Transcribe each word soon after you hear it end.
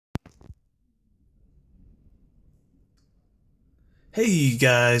Hey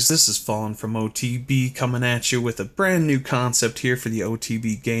guys, this is Fallen from OTB coming at you with a brand new concept here for the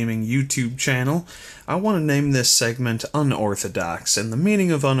OTB Gaming YouTube channel. I want to name this segment Unorthodox, and the meaning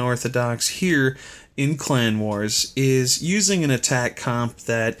of Unorthodox here in Clan Wars is using an attack comp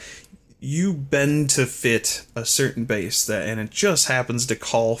that you bend to fit a certain base and it just happens to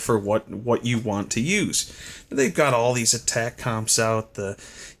call for what you want to use. They've got all these attack comps out, the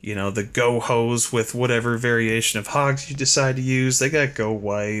go hose with whatever variation of hogs you decide to use. They got go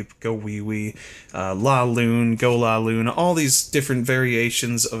wipe, go wee wee, la loon, go la loon, all these different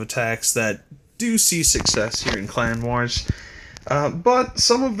variations of attacks that do see success here in Clan Wars. But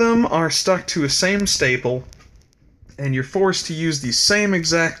some of them are stuck to a same staple, and you're forced to use the same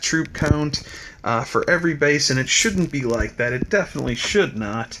exact troop count for every base, and it shouldn't be like that. It definitely should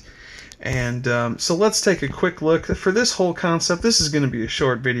not. And so let's take a quick look. For this whole concept, this is going to be a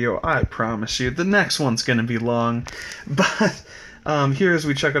short video, I promise you. The next one's going to be long. But here as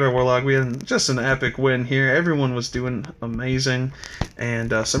we check out our Warlock, we had just an epic win here. Everyone was doing amazing,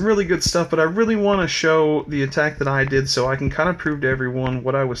 and some really good stuff. But I really want to show the attack that I did so I can kind of prove to everyone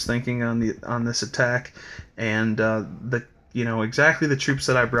what I was thinking on this attack, and exactly the troops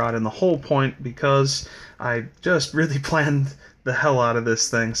that I brought in. The whole point, because I just really planned the hell out of this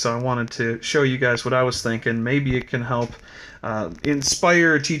thing, so I wanted to show you guys what I was thinking. Maybe it can help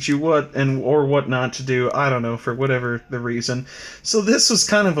inspire or teach you what or what not to do. I don't know, for whatever the reason. So this was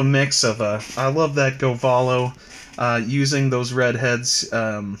kind of a mix of I love that Govalo, using those redheads,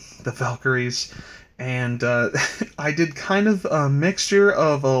 the Valkyries, and I did kind of a mixture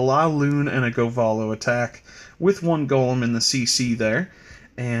of a La Loon and a Govalo attack with one Golem in the CC there,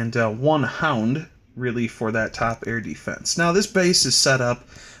 and one Hound really for that top air defense. Now this base is set up,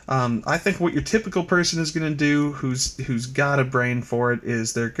 I think what your typical person is going to do who's got a brain for it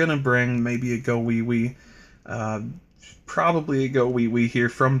is they're going to bring maybe a go wee wee, probably a go wee wee here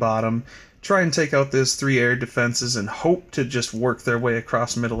from bottom, try and take out those 3 air defenses and hope to just work their way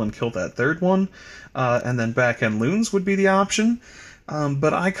across middle and kill that third one, and then back end loons would be the option.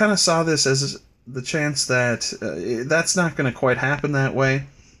 But I kind of saw this as the chance that that's not going to quite happen that way.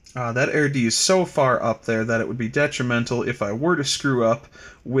 That air D is so far up there that it would be detrimental if I were to screw up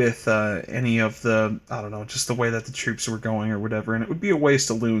with any of the, I don't know, just the way that the troops were going or whatever, and it would be a waste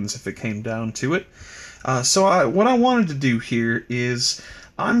of loons if it came down to it. So what I wanted to do here is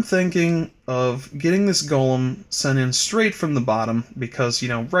I'm thinking of getting this golem sent in straight from the bottom, because,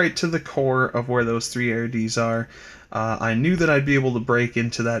 right to the core of where those 3 air Ds are. I knew that I'd be able to break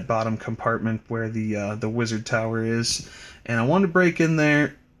into that bottom compartment where the wizard tower is, and I wanted to break in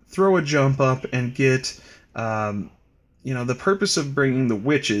there, throw a jump up, and get, the purpose of bringing the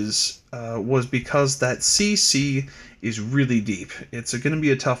witches was because that CC is really deep. It's going to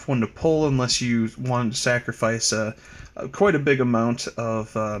be a tough one to pull unless you want to sacrifice quite a big amount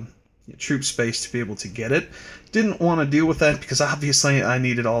of troop space to be able to get it. Didn't want to deal with that because obviously I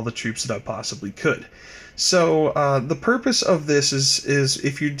needed all the troops that I possibly could. So the purpose of this is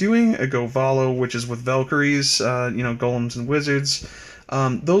if you're doing a Govalo, which is with Valkyries, golems and wizards,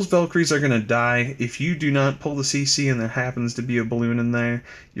 those Valkyries are going to die. If you do not pull the CC and there happens to be a balloon in there,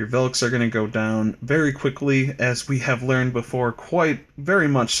 your Velks are going to go down very quickly, as we have learned before, quite very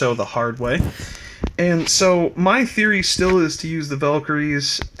much so the hard way. And so my theory still is to use the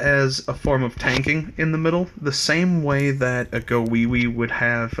Valkyries as a form of tanking in the middle, the same way that a Go Wee Wee would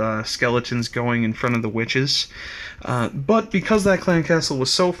have skeletons going in front of the witches. But because that clan castle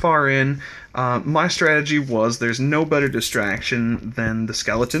was so far in, my strategy was there's no better distraction than the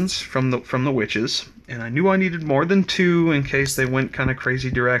skeletons from the witches, and I knew I needed more than 2 in case they went kind of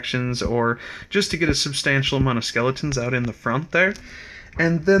crazy directions, or just to get a substantial amount of skeletons out in the front there.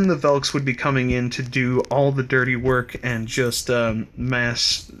 And then the Velks would be coming in to do all the dirty work and just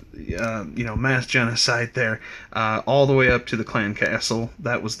mass genocide there, all the way up to the clan castle.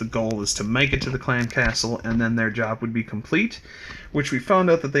 That was the goal, is to make it to the clan castle, and then their job would be complete, which we found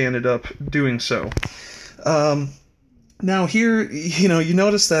out that they ended up doing so. Now here, you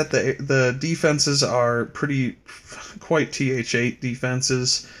notice that the defenses are quite TH8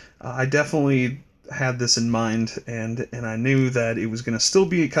 defenses. I definitely had this in mind, and I knew that it was going to still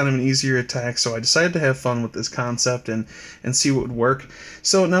be kind of an easier attack, so I decided to have fun with this concept and see what would work.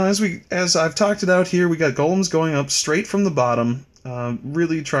 So now as I've talked it out here, we got golems going up straight from the bottom,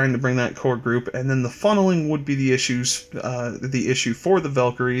 really trying to bring that core group, and then the funneling would be the issue for the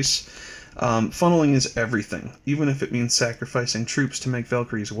Valkyries. Funneling is everything, even if it means sacrificing troops to make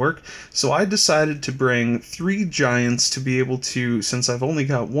Valkyries work. So I decided to bring 3 giants to be able to, since I've only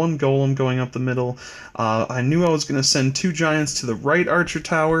got 1 golem going up the middle, I knew I was going to send 2 giants to the right archer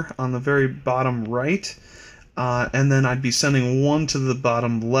tower on the very bottom right, and then I'd be sending one to the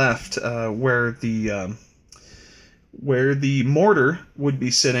bottom left, where the mortar would be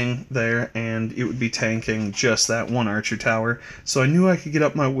sitting there, and it would be tanking just that one archer tower. So I knew I could get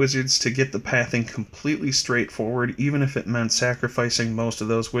up my wizards to get the pathing completely straightforward, even if it meant sacrificing most of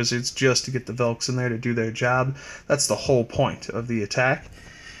those wizards just to get the Velks in there to do their job. That's the whole point of the attack.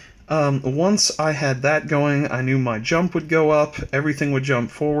 Once I had that going, I knew my jump would go up, everything would jump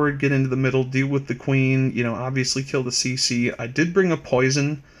forward, get into the middle, deal with the queen, obviously kill the CC. I did bring a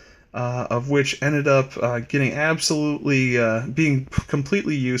poison, of which ended up getting absolutely, being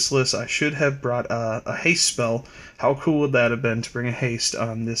completely useless. I should have brought a haste spell. How cool would that have been to bring a haste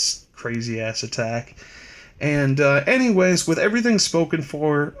on this crazy-ass attack? And anyways, with everything spoken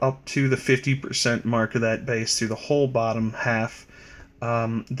for up to the 50% mark of that base through the whole bottom half,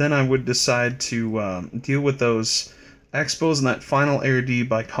 then I would decide to deal with those expos and that final air D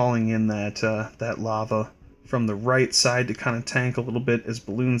by calling in that lava from the right side to kind of tank a little bit as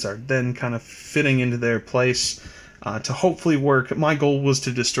balloons are then kind of fitting into their place to hopefully work. My goal was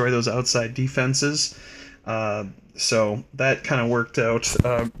to destroy those outside defenses, so that kind of worked out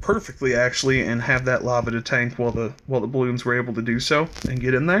perfectly actually, and have that lava to tank while the balloons were able to do so and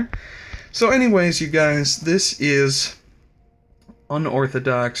get in there. So anyways, you guys, this is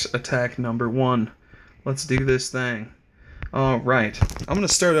Unorthodox attack number 1. Let's do this thing. Alright, I'm going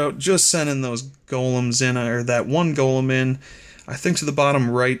to start out just sending those golems in, or that one golem in, I think to the bottom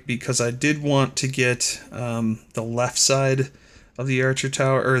right, because I did want to get the left side of the archer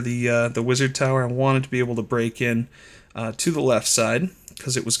tower, or the wizard tower. I wanted to be able to break in to the left side,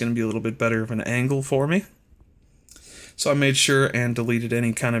 because it was going to be a little bit better of an angle for me. So I made sure and deleted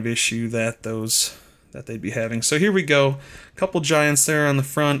any kind of issue that they'd be having. So here we go. A couple giants there on the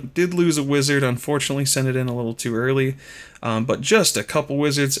front. Did lose a wizard, unfortunately sent it in a little too early. But just a couple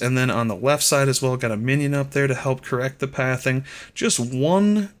wizards, and then on the left side as well, got a minion up there to help correct the pathing. Just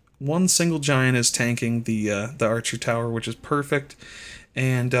one single giant is tanking the archer tower, which is perfect.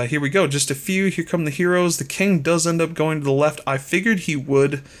 And here we go, just a few. Here come the heroes. The king does end up going to the left. I figured he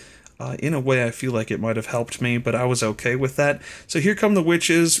would. In a way, I feel like it might have helped me, but I was okay with that. So here come the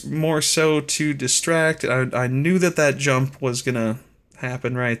witches, more so to distract. I knew that jump was going to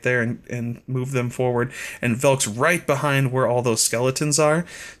happen right there and move them forward. And Velk's right behind where all those skeletons are.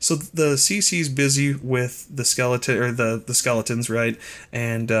 So the CC's busy with the skeleton, or the skeletons, right?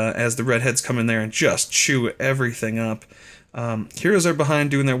 And as the redheads come in there and just chew everything up. Heroes are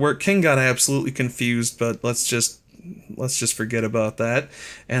behind doing their work. King got absolutely confused, but let's just forget about that.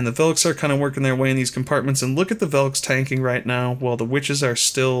 And the Velks are kind of working their way in these compartments, and look at the Velks tanking right now while the witches are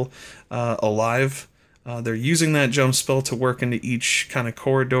still alive. They're using that jump spell to work into each kind of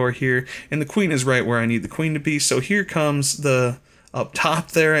corridor here, and the queen is right where I need the queen to be. So here comes the up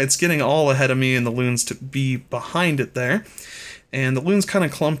top there. It's getting all ahead of me, and the loons to be behind it there. And the loons kind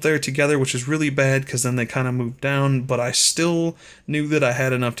of clumped there together, which is really bad because then they kind of moved down, but I still knew that I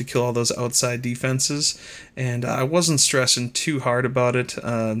had enough to kill all those outside defenses, and I wasn't stressing too hard about it.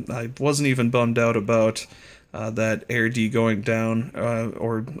 I wasn't even bummed out about that air D going down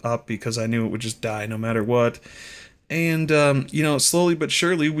or up, because I knew it would just die no matter what. And, slowly but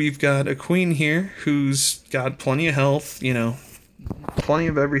surely, we've got a queen here who's got plenty of health, plenty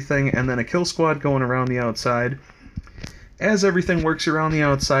of everything, and then a kill squad going around the outside. As everything works around the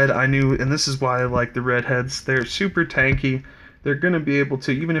outside, I knew, and this is why I like the redheads, they're super tanky. They're going to be able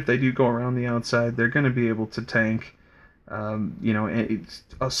to, even if they do go around the outside, they're going to be able to tank, a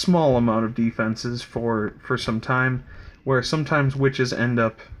small amount of defenses for some time, where sometimes witches end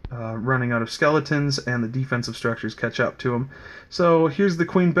up running out of skeletons and the defensive structures catch up to them. So here's the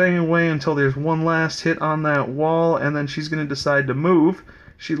queen banging away until there's one last hit on that wall, and then she's going to decide to move.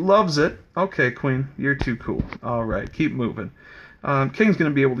 She loves it. Okay, queen, you're too cool. Alright, keep moving. King's going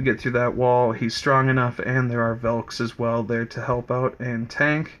to be able to get through that wall. He's strong enough, and there are Velks as well there to help out and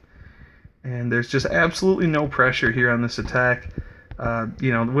tank. And there's just absolutely no pressure here on this attack.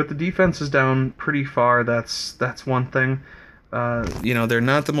 With the defenses down pretty far, that's one thing. They're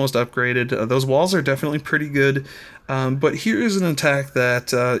not the most upgraded. Those walls are definitely pretty good. But here is an attack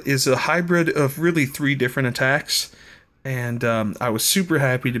that is a hybrid of really 3 different attacks. And I was super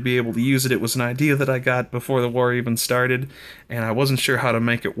happy to be able to use it. It was an idea that I got before the war even started, and I wasn't sure how to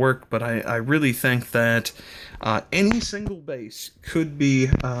make it work, but I really think that any single base could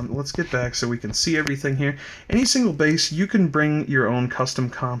be, let's get back so we can see everything here. Any single base you can bring your own custom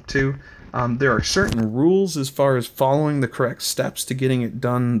comp to. There are certain rules as far as following the correct steps to getting it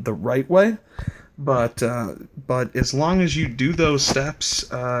done the right way. But as long as you do those steps,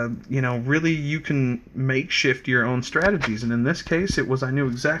 really you can makeshift your own strategies. And in this case, it was I knew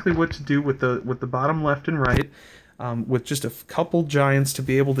exactly what to do with the bottom left and right, with just a couple giants to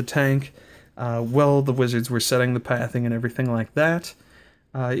be able to tank. While the wizards were setting the pathing and everything like that.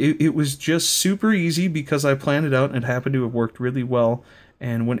 It was just super easy because I planned it out and it happened to have worked really well.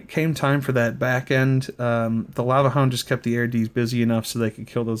 And when it came time for that back end, the Lava Hound just kept the AirDs busy enough so they could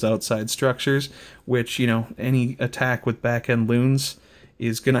kill those outside structures, which, any attack with back end loons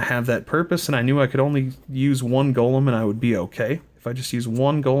is going to have that purpose. And I knew I could only use one golem and I would be okay. If I just use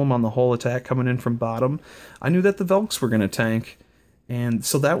one golem on the whole attack coming in from bottom, I knew that the Velks were going to tank. And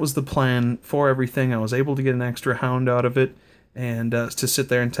so that was the plan for everything. I was able to get an extra hound out of it and to sit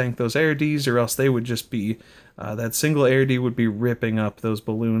there and tank those AirDs, or else they would just be, that single AirD would be ripping up those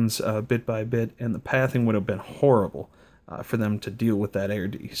balloons bit by bit, and the pathing would have been horrible for them to deal with that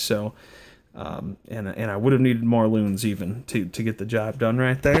AirD. So, and I would have needed more loons even to get the job done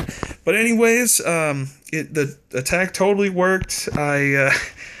right there. But anyways, the attack totally worked.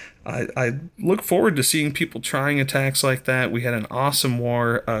 I look forward to seeing people trying attacks like that. We had an awesome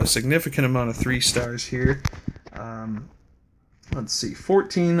war, a significant amount of 3 stars here. Let's see,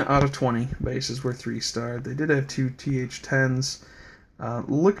 14 out of 20 bases were 3-starred. They did have 2 TH10s.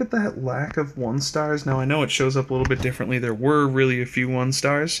 Look at that lack of 1 stars. Now, I know it shows up a little bit differently. There were really a few 1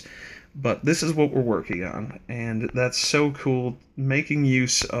 stars, but this is what we're working on, and that's so cool. Making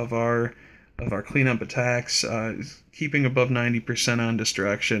use of our cleanup attacks, keeping above 90% on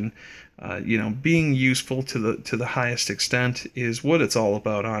destruction, being useful to the highest extent is what it's all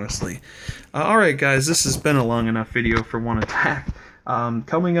about, honestly. Alright guys, this has been a long enough video for one attack.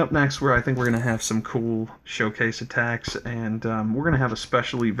 Coming up next, I think we're going to have some cool showcase attacks, and we're going to have a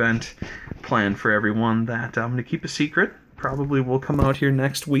special event planned for everyone that I'm going to keep a secret. Probably will come out here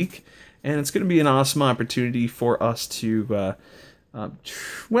next week, and it's going to be an awesome opportunity for us to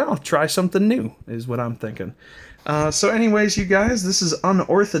try something new, is what I'm thinking. So anyways, you guys, this is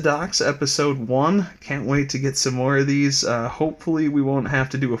Unorthodox episode 1. Can't wait to get some more of these. Hopefully we won't have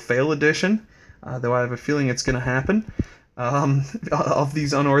to do a fail edition, though I have a feeling it's going to happen. Of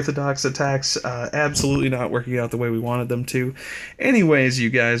these unorthodox attacks absolutely not working out the way we wanted them to. Anyways,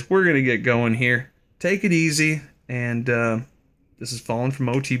 you guys, we're going to get going here. Take it easy, and this is Fallen from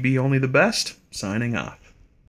OTB Only the Best, signing off.